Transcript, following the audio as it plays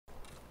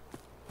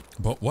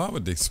But why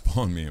would they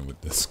spawn me in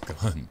with this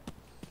gun?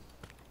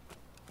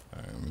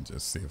 Alright, let me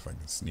just see if I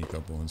can sneak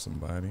up on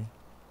somebody.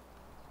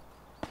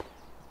 And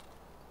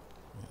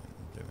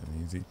get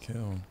an easy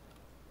kill.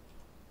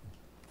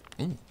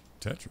 Ooh,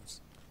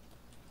 Tetris.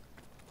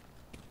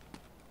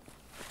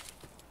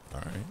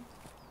 Alright.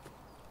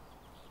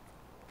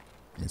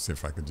 Let me see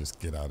if I can just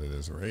get out of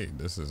this raid.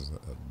 This is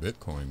a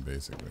Bitcoin,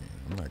 basically.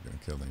 I'm not going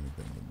to kill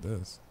anything with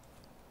this.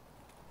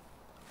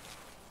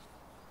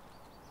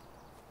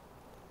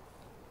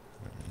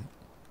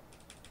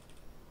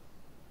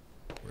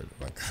 Where do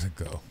I gotta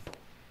go?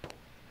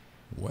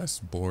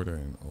 West Border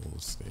and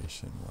Old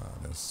Station. Wow,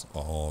 that's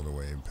all the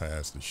way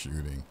past the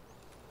shooting.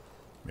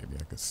 Maybe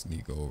I could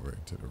sneak over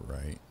to the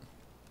right.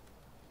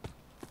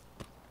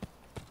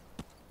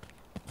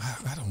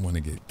 I don't want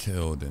to get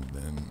killed and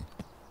then,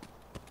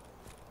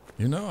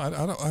 you know, I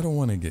don't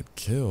want to get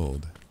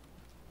killed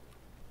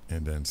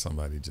and then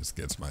somebody just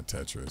gets my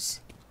Tetris.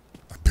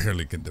 I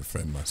barely can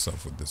defend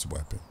myself with this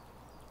weapon.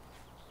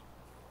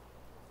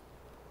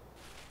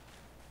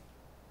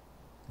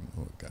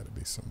 Oh, it gotta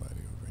be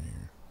somebody over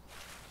here.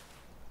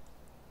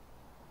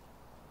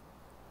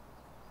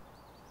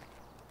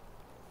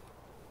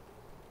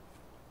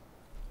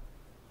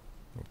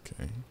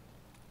 Okay.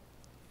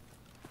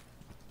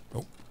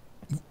 Oh.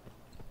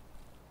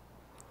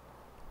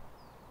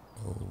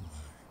 Oh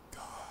my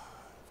God.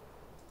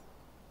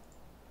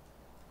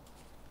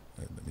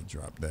 Right, let me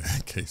drop that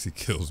in case he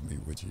kills me,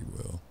 which he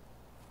will.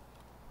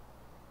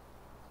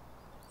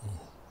 Oh.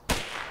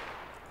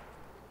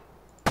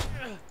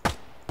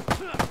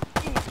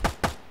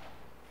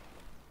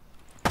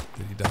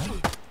 Did he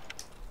die?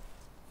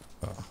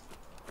 Oh.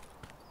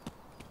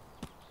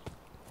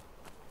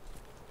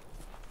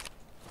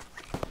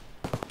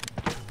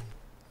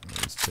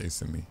 He's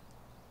chasing me.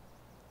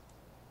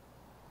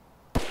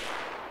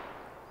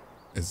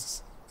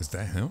 Is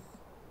that him?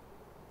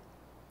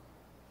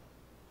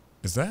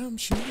 Is that him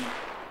shooting?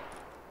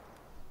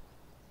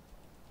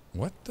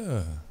 What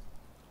the?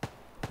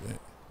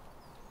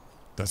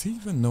 Does he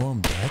even know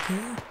I'm back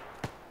here?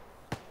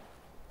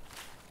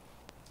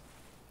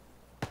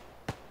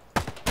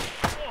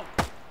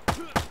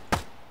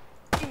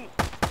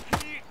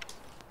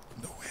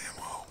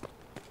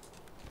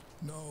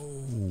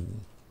 No.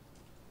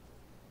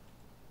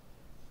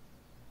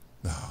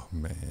 Oh,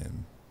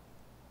 man.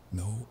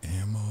 No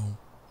ammo.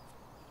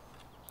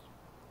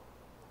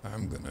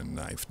 I'm gonna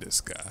knife this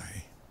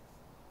guy.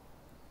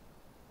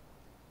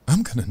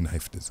 I'm gonna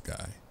knife this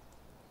guy.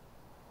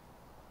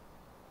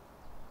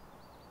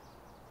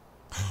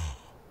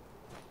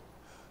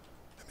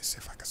 Let me see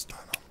if I can stun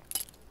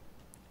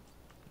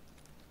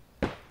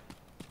him.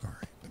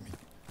 Alright,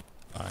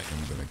 I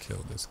am gonna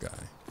kill this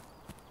guy.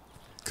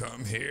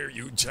 Come here,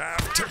 you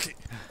Jiveturkey.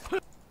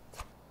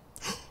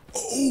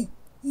 Oh!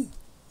 Ooh,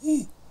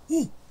 ooh,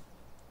 ooh.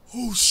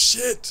 Oh,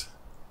 shit.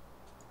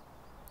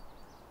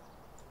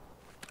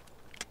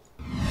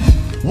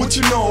 What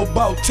you know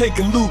about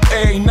taking loot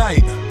every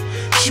night?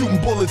 Shooting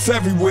bullets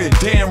everywhere,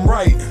 damn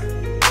right.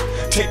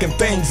 Taking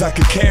things I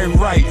could carry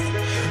right.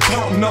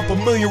 Counting up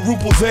 1,000,000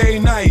 rubles every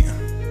night.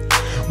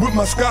 With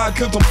my squad,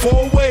 killed him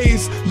 4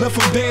 ways.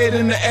 Left him dead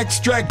in the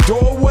extract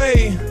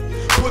doorway.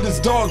 Put his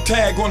dog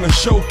tag on the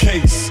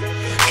showcase.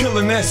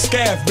 Killing that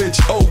scav bitch,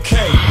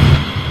 okay.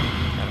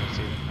 I don't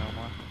see them no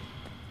more.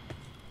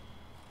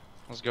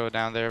 Let's go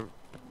down there,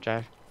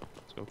 Jack.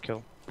 Let's go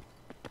kill.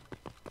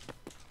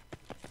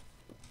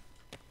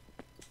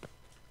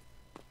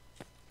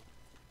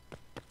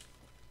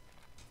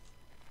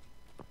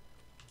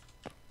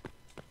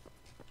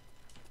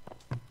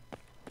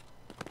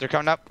 They're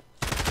coming up.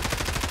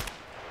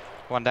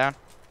 One down.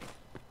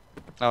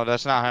 No,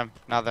 that's not him.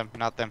 Not them.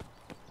 Not them.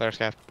 They're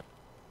scav.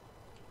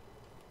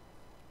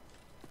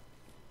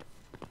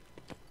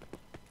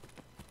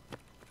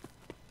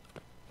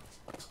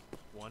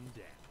 One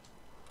down.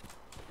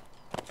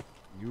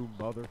 You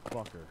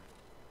motherfucker.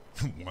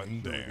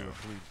 One down.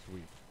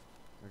 Sweet.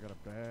 I got a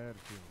bad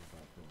feeling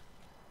about this.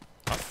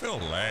 I feel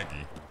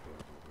laggy.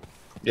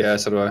 Yeah,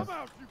 so do I. Come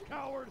out, you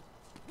coward!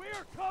 We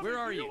are coming! Where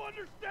are Do you? you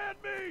understand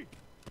me?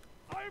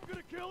 I am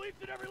gonna kill each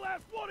and every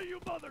last one of you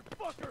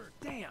motherfuckers!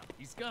 Damn,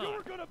 he's gone.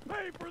 You're gonna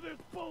pay for this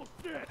bullshit!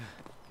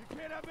 You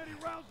can't have any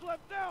rounds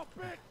left now,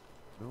 bitch!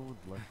 No one's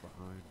left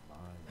behind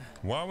mine.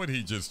 Why would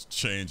he just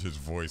change his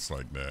voice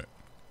like that?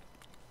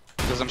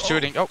 Because I'm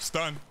shooting. Oh,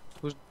 Stun.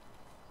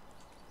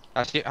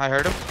 I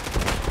heard him.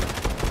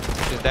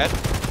 He's dead.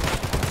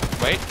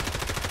 Wait.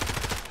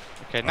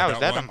 Okay, now he's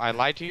dead. I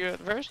lied to you at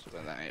first.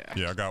 And then,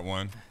 Yeah, I got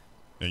one.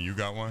 And you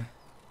got one?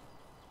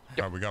 Yep.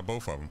 Alright, we got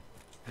both of them.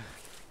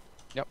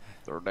 Yep.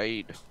 They're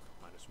dead.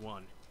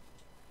 -1.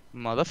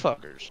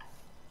 Motherfuckers.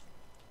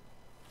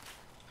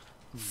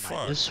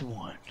 Fuck.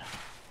 -1.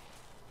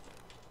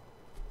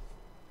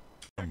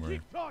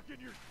 Keep talking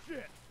your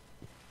shit!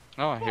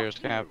 Oh, here's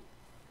Cap.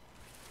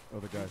 Oh,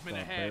 the guy's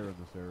not there in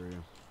this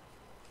area.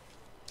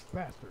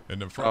 Bastard. In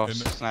the Oh, front.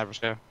 sniper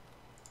scav.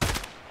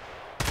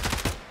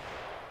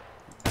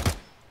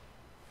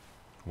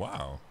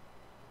 Wow.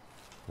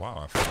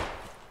 Wow, I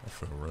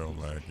feel real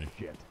laggy.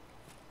 Shit.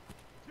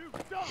 You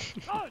dumb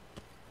cunt!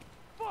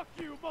 Fuck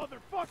you,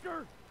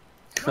 motherfucker!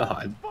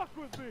 God. Fuck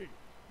with me!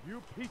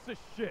 You piece of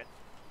shit!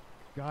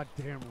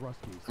 Goddamn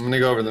Ruskies. I'm gonna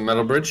go over the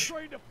metal bridge.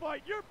 Trained to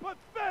fight, you're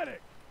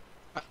pathetic!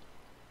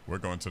 We're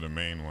going to the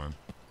main one.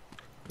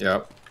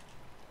 Yep.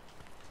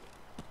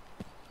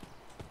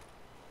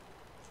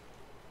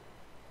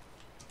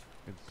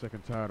 Getting sick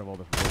and tired of all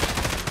this.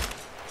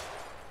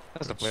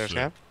 That's the player's Shit.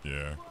 cap.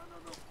 Yeah.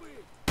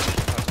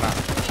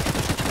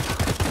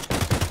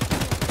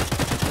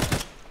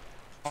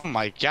 Oh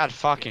my god,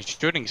 fucking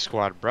shooting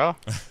squad, bro.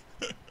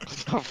 What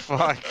the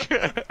fuck?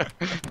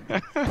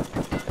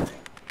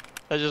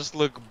 I just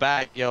look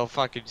back, yo,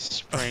 fucking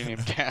spraying him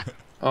down.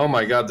 Oh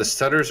my God, the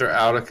stutters are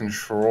out of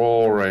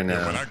control right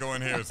Yeah, when now. I go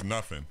in here, it's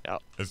nothing.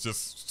 Yep. It's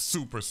just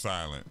super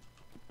silent.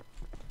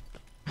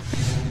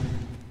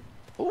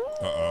 Ooh,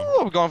 Uh-oh.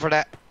 I'm going for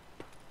that.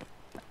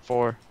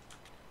 For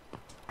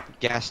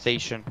gas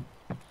station.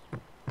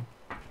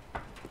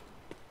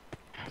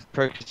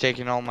 Perk is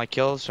taking all my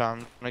kills, so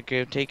I'm gonna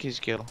go take his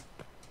kill.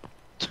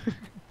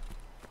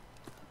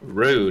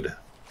 Rude.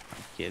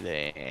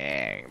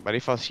 Kidding. But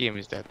if I see him,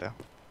 he's dead though.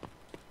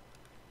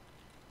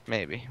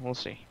 Maybe. We'll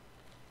see.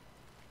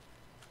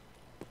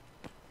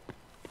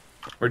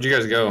 Where'd you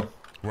guys go?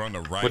 We're on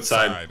the right What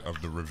side? side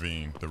of the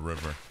ravine, the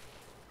river.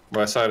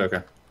 West side,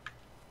 okay.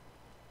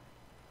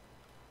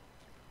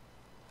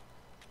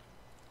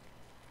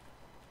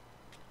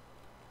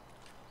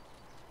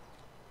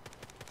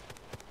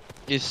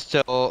 He's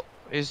still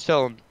in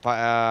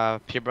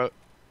Pierboat.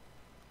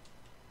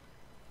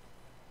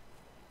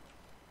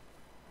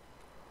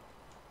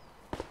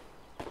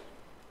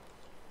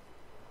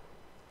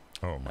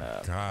 Oh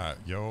my God,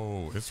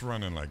 yo, it's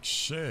running like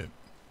shit.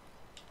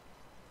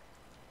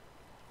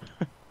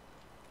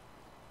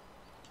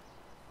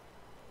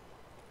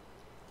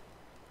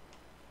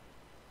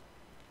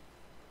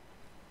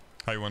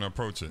 How you want to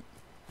approach it?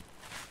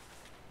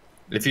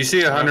 If you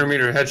see a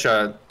 100-meter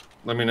headshot,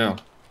 let me know.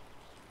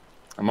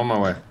 I'm on my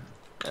way.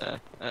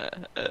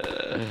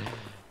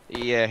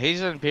 Yeah,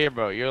 he's in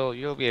Pierboat.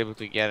 You'll be able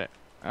to get it.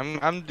 I'm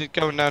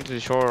going down to the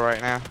shore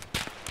right now.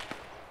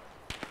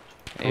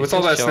 What's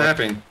all that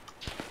snapping?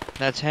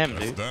 That's him,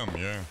 That's dude. them,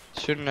 yeah.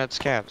 Shooting at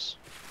scabs.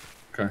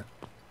 Okay.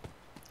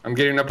 I'm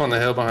getting up on the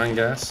hill behind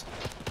gas.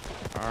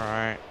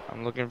 Alright,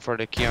 I'm looking for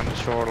the key on the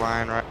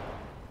shoreline, right?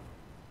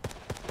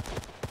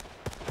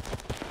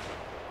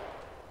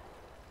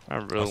 I I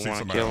really see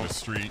want to somebody kill on him. the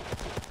street.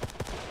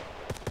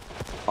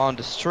 On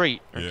the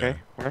street, Yeah. okay?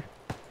 Where?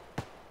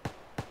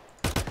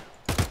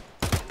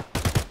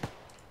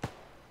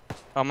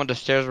 I'm on the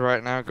stairs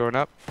right now, going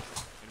up.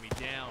 Enemy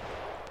down.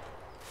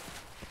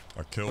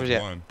 I killed Where's he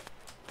at? one.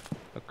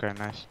 Okay,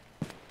 nice.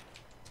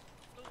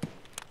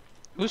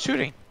 Who's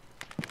shooting?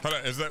 Hold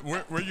on, is that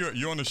where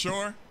you on the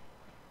shore?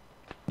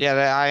 Yeah,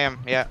 I am.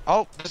 Yeah.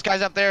 Oh, this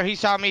guy's up there. He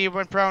saw me. He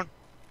went prone.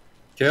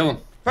 Kill him.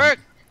 Perk!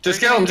 Just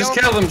kill him, just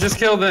kill them, just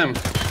kill them.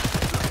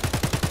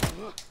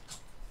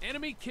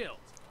 Enemy killed.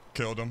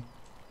 Killed him.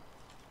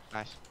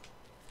 Nice.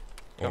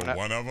 Oh, Coming up.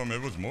 one of them.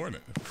 It was more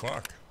than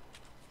fuck.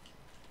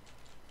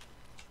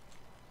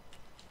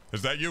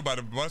 Is that you by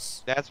the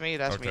bus? That's me.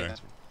 That's me. Okay.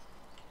 That's me.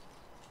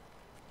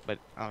 But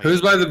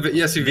Who's by the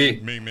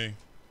SUV? Me.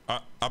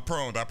 I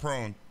proned.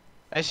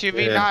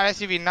 SUV, Yeah. not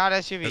SUV, not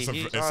SUV. It's a-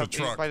 he's, it's a he's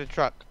truck. by the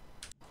truck.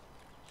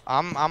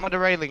 I'm on the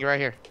railing right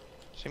here.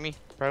 See me,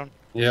 prone?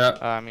 Yeah,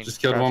 I mean,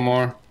 just killed crouch. one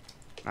more.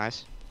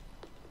 Nice.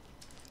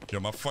 Yo,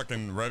 my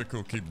fucking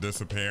reticle keep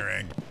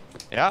disappearing.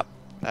 Yep.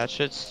 That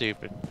shit's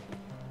stupid.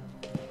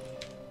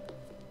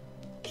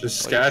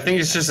 Just I think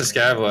it's just a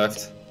scav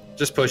left.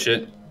 Just push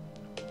it.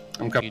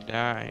 I'm You coming.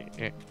 die.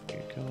 You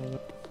go.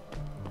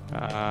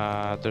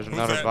 There's Who's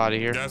another that? body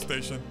here. Gas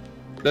station.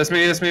 That's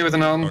me with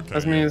an album. Okay,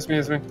 That's me, yeah. that's me,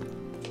 that's me.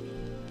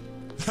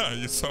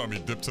 You saw me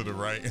dip to the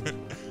right.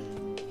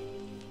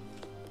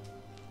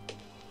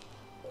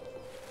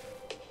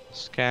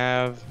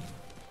 Scav.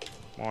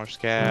 More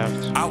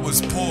scavs. I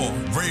was poor,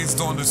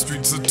 raised on the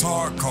streets of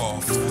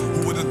Tarkov.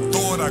 Who would have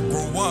thought I'd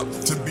grow up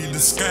to be the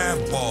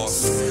scav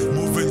boss?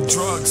 Moving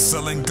drugs,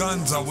 selling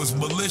guns, I was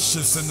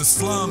malicious in the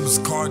slums.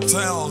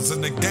 Cartels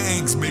and the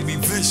gangs made me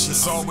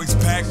vicious. Always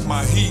pack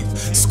my heat,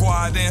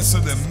 squad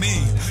answer to me.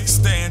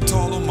 Stand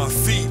tall on my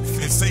feet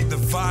and say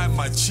divide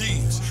my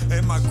cheese.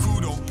 And my crew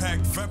don't pack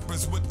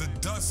peppers with the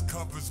dust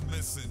covers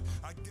missing.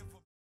 I give